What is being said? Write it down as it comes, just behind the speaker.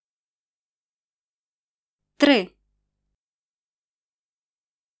3.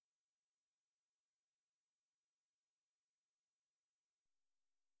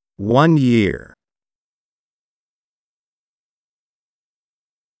 1 year.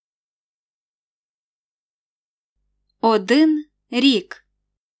 1 рік.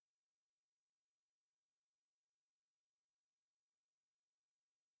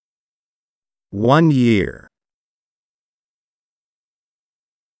 1 year.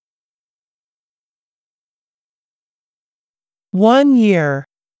 1 year.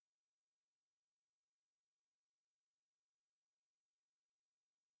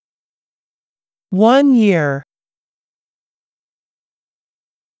 1 year.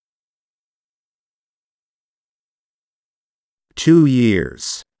 2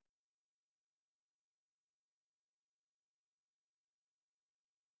 years.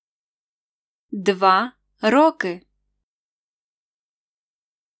 2 роки.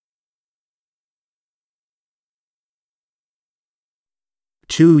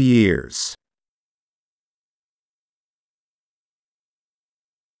 2 years.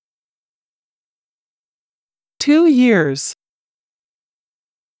 2 years.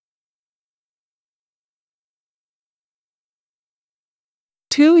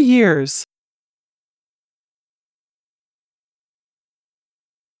 2 years.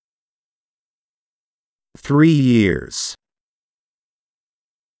 3 years.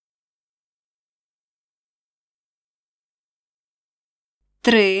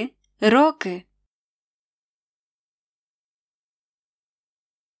 3 роки.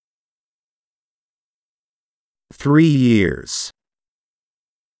 3 years.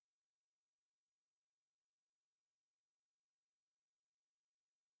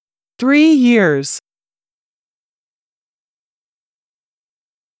 3 years.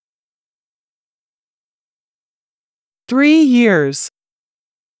 3 years.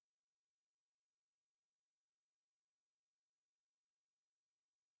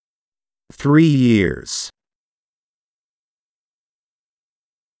 3 years.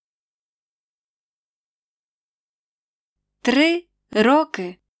 3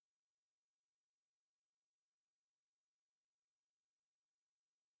 роки.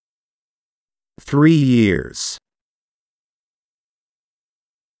 3 years.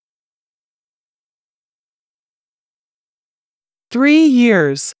 3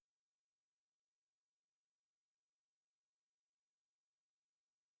 years.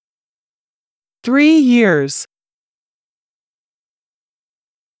 3 years.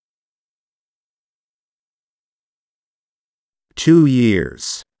 2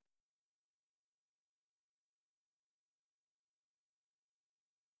 years.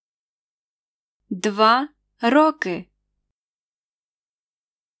 2 роки.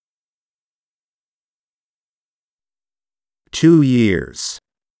 2 years.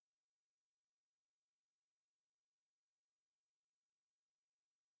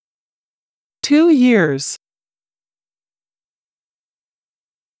 2 years.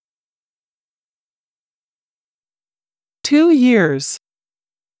 2 years.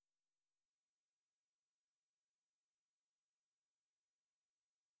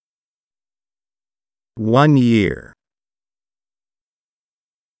 1 year.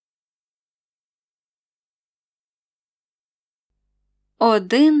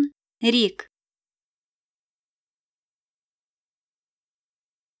 1 рік.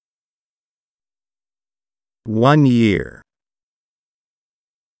 1 year.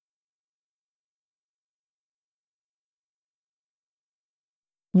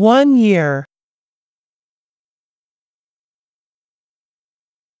 1 year.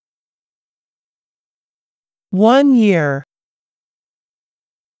 1 year.